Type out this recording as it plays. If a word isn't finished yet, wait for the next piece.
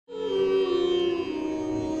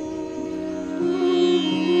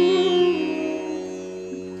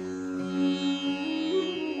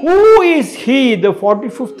Who is he? The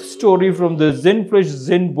 45th story from the Zen Flesh,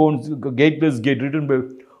 Zen Bones, Gateless Gate, written by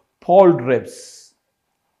Paul Drebs.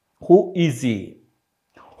 Who is he?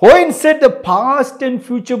 Hoen said the past and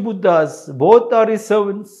future Buddhas, both are his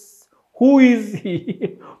servants. Who is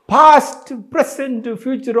he? Past, present,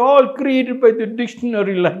 future, all created by the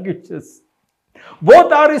dictionary languages.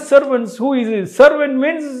 Both are his servants. Who is he? Servant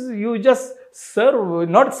means you just serve.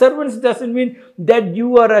 Not servants doesn't mean that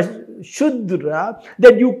you are a Shudra,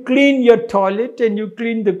 that you clean your toilet and you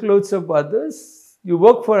clean the clothes of others. You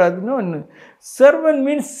work for others. No. Servant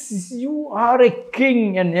means you are a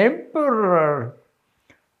king, an emperor.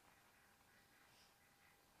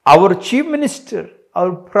 Our chief minister,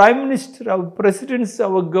 our prime minister, our presidents,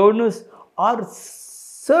 our governors are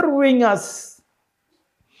serving us.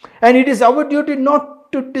 And it is our duty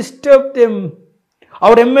not to disturb them.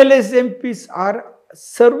 Our MLAs, MPs are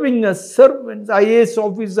serving us, servants, IAS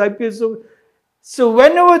office, IPS office. So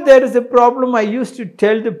whenever there is a problem, I used to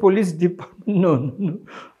tell the police department, no.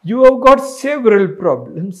 You have got several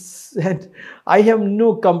problems and I have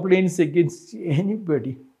no complaints against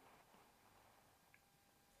anybody.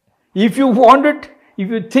 If you want it, if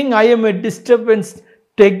you think I am a disturbance,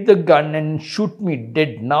 take the gun and shoot me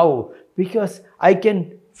dead now. Because I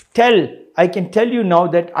can tell you now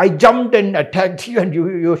that I jumped and attacked you and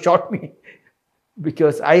you shot me.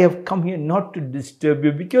 Because I have come here not to disturb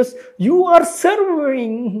you. Because you are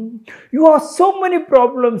serving. You have so many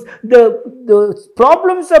problems. The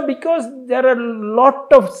problems are because there are a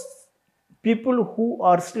lot of people who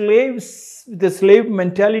are slaves, the slave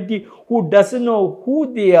mentality, who doesn't know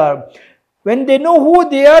who they are. When they know who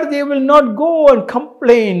they are, they will not go and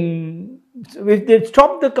complain. So if they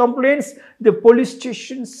stop the complaints, the police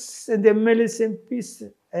stations and the MLAs,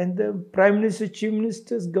 MPs and the Prime Minister, Chief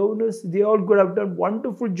Ministers, Governors, they all could have done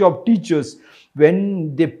wonderful job. Teachers,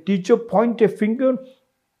 when the teacher point a finger,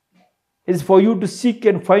 it's for you to seek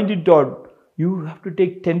and find it out. You have to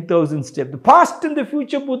take 10,000 steps. The past and the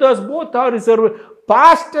future Buddhas both are reserved.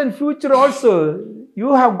 Past and future also.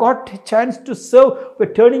 You have got a chance to serve.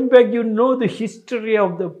 But turning back, you know the history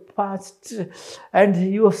of the past.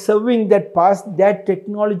 And you are serving that past, that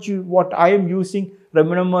technology, what I am using.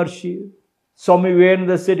 Ramana Maharshi, Swami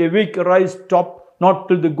Rakumjee said, awake, arise, stop, not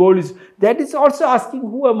till the goal is. That is also asking,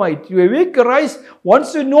 who am I? You awake, arise,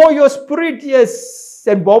 once you know your spirit, yes.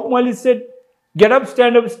 And Bob Marley said, get up,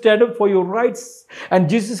 stand up for your rights. And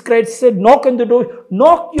Jesus Christ said, knock on the door,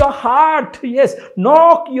 knock your heart, yes,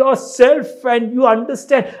 knock yourself and you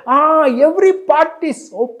understand, every part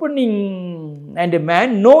is opening. And a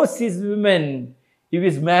man knows his women. If he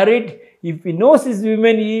is married, if he knows his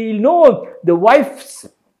women, he will know the wife's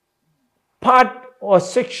part or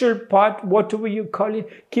sexual part, whatever you call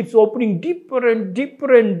it, keeps opening deeper and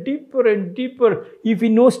deeper and deeper and deeper. If he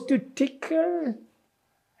knows to tickle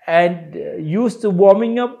and use the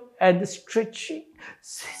warming up and the stretching.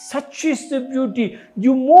 Such is the beauty.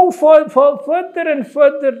 You move further and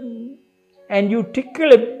further and you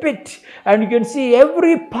tickle a bit and you can see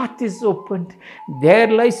every path is opened. There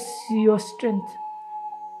lies your strength.